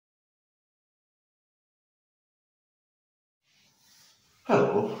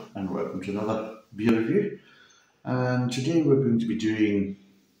Hello and welcome to another beer review, and today we're going to be doing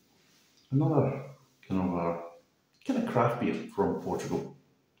another kind of craft beer from Portugal,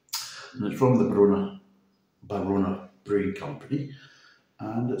 and it's from the Barona Brewing Company,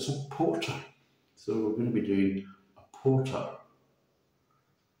 and it's a porter. So we're going to be doing a porter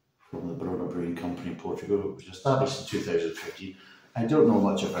from the Barona Brewing Company in Portugal. It was established in 2015. I don't know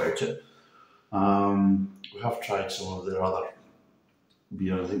much about it. We have tried some of their other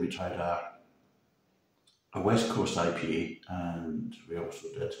beer. I think we tried a West Coast IPA, and we also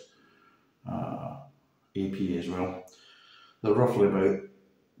did APA as well. They're roughly about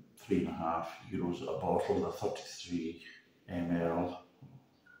 €3.5 a bottle. They're 33 ml,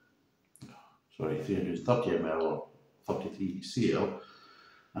 sorry, 330 ml or 33 cl,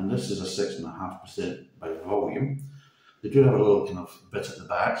 and this is a 6.5% by volume. They do have a little kind of bit at the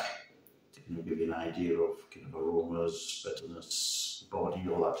back to kind of give you an idea of kind of aromas, bitterness, body,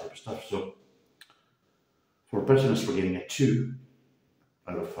 all that type of stuff. So for bitterness we're getting a 2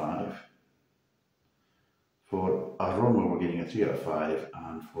 out of 5. For aroma we're getting a 3 out of 5,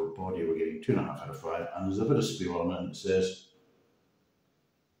 and for body we're getting 2.5 out of 5. And there's a bit of spiel on it, and it says,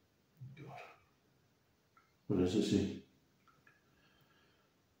 God, what does it say?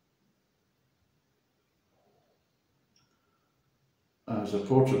 As a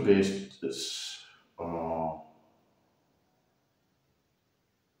porter based, it's on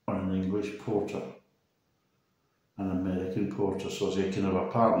an English porter, an American porter. So it's a kind of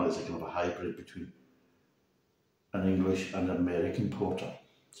apparently it's a kind of a hybrid between an English and American porter.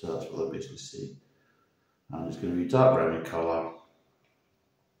 So that's what they're basically saying. And it's going to be dark brown in colour,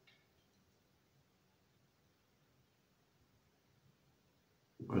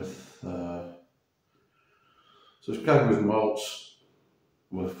 with so it's cracked with malts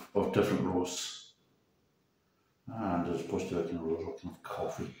of different roasts, and as opposed to a kind of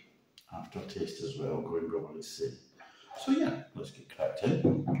coffee aftertaste as well, going wrong, let's say. So yeah, let's get cracked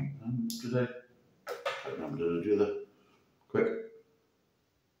in. And did I can't remember, did I do the quick?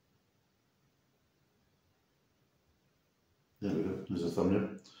 There we go, there's a thumbnail.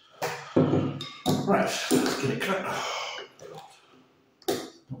 Right, let's get it cracked. Oh, God.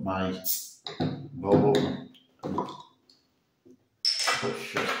 Not my bulb opener. Oh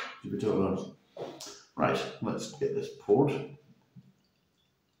shit, did we do it wrong? Right, let's get this poured.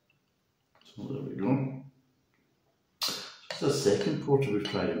 So there we go. This is the second porter we've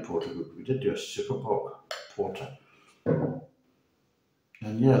tried in Portugal. We did do a super pop porter.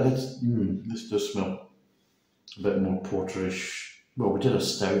 And yeah, this does smell a bit more porterish. Well, we did a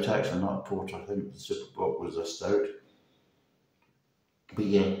stout actually, not a porter. I think the super pop was a stout. But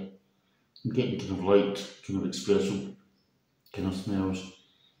yeah, I'm getting kind of light, kind of espresso kind of smells.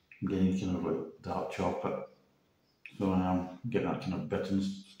 I'm getting kind of like dark chocolate. So I'm getting that kind of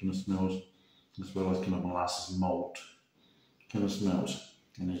bitterness kind of smells, as well as kind of molasses malt kind of smells.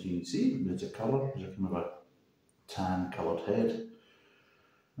 And as you can see, there's a colour, there's a kind of a tan coloured head.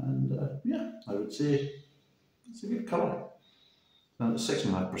 And yeah, I would say it's a good colour. And it's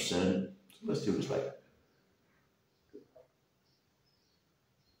 6.5%, so let's see what it's like.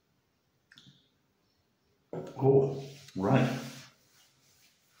 Oh, right.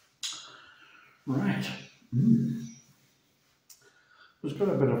 Right. It's got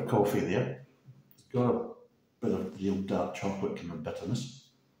a bit of coffee there. It's got a bit of real dark chocolate kind of bitterness.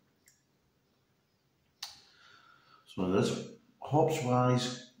 So this, hops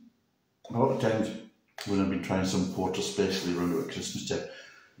wise, a lot of times when I've been trying some porter, especially around about Christmas time,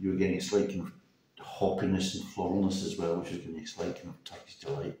 you're getting a slight kind of hoppiness and floralness as well, which is giving you a slight kind of Turkish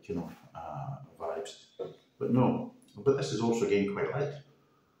delight kind of vibes. But no, but this is also again quite light.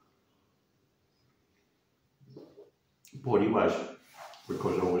 Body wise,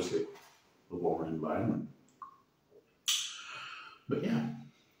 because obviously the warmer environment. But yeah,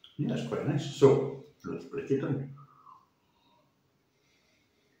 it's quite nice. So let's break it down.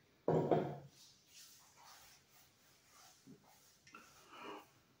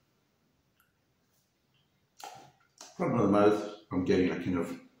 Front of the mouth, I'm getting a kind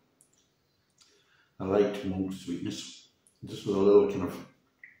of a light malt sweetness, just with a little kind of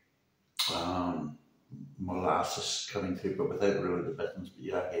molasses coming through, but without really the bitterness. But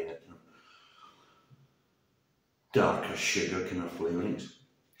yeah, again, a kind of darker sugar kind of flavourings.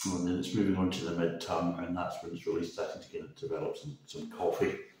 And then it's moving on to the mid tongue, and that's when it's really starting to kind of develop some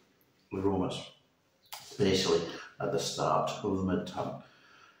coffee aromas, especially at the start of the mid tongue.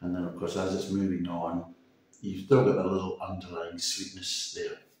 And then of course as it's moving on, you've still got a little underlying sweetness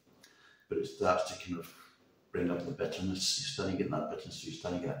there, but it starts to kind of bring up the bitterness. You're starting to get that bitterness, so you're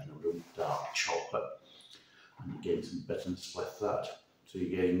starting to get that kind of real dark chocolate, and you're getting some bitterness with that. So you're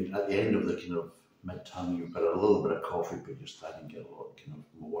getting, at the end of the kind of mid-tongue, you've got a little bit of coffee, but you're starting to get a lot kind of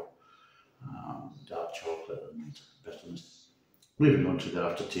more dark chocolate and bitterness. Moving on to the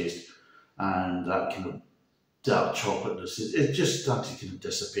aftertaste, and that kind of dark chocolateness, it just starts to kind of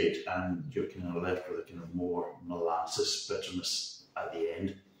dissipate, and you're kind of left with a kind of more molasses bitterness at the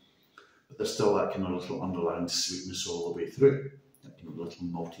end. But there's still that kind of little underlying sweetness all the way through, that kind of little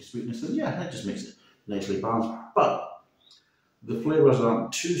malty sweetness, and yeah, that just makes it nicely balanced. But the flavours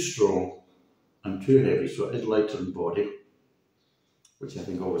aren't too strong and too heavy, so it is lighter in body, which I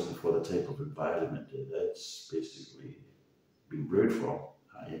think obviously for the type of environment it's basically been brewed for,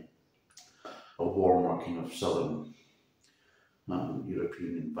 a warmer kind of southern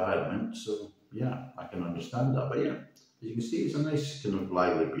European environment. So yeah, I can understand that. But yeah, as you can see, it's a nice kind of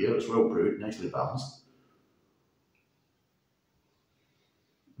lively beer. It's well brewed, nicely balanced.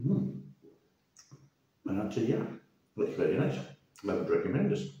 And actually, yeah, looks very nice. I would recommend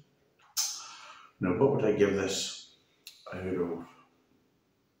this. Now, what would I give this out of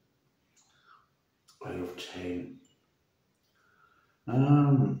 10?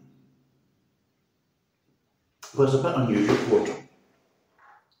 Well, it's a bit unusual porter,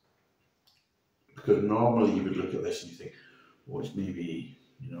 because normally you would look at this and you think, well, it's maybe,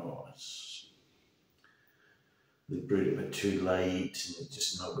 you know, they brewed it a bit too light, and it's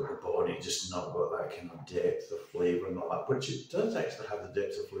just not got the body, just not got that kind of depth of flavour and all that, which it does actually have the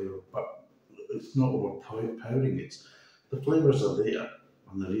depth of flavour, but it's not overpowering. It's the flavours are there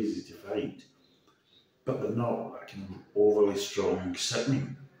and they're easy to find, but they're not that kind of overly strong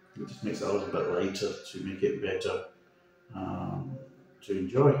sickening. It just makes it a little bit lighter to make it better to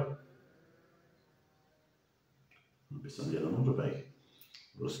enjoy. Maybe somebody on a motorbike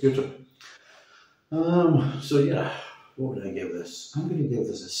or a scooter. So yeah, what would I give this? I'm going to give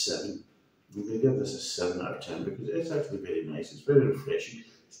this a 7. I'm going to give this a 7 out of 10 because it's actually very nice. It's very refreshing.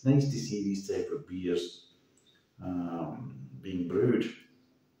 It's nice to see these type of beers being brewed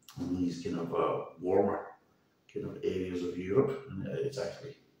in these kind of warmer kind of areas of Europe, and it's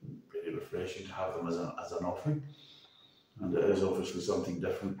actually very refreshing to have them as an offering. And it is obviously something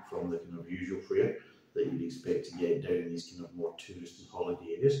different from the kind of usual fare that you'd expect to get down in these kind of more tourist and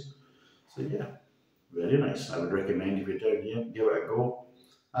holiday areas. So yeah, very nice. I would recommend if you're down here, give it a go.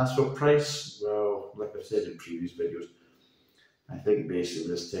 As for price, well, like I've said in previous videos, I think basically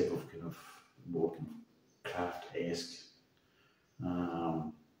this type of kind of more kind of craft-esque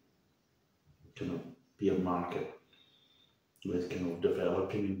kind of beer market with kind of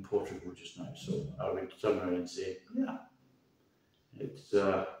developing in Portugal just now. So I would turn around and say, yeah, it's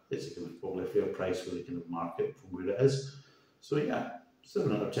a kind of probably a fair price for the kind of market from where it is. So yeah,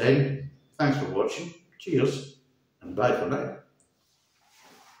 7 out of 10. Thanks for watching. Cheers and bye for now.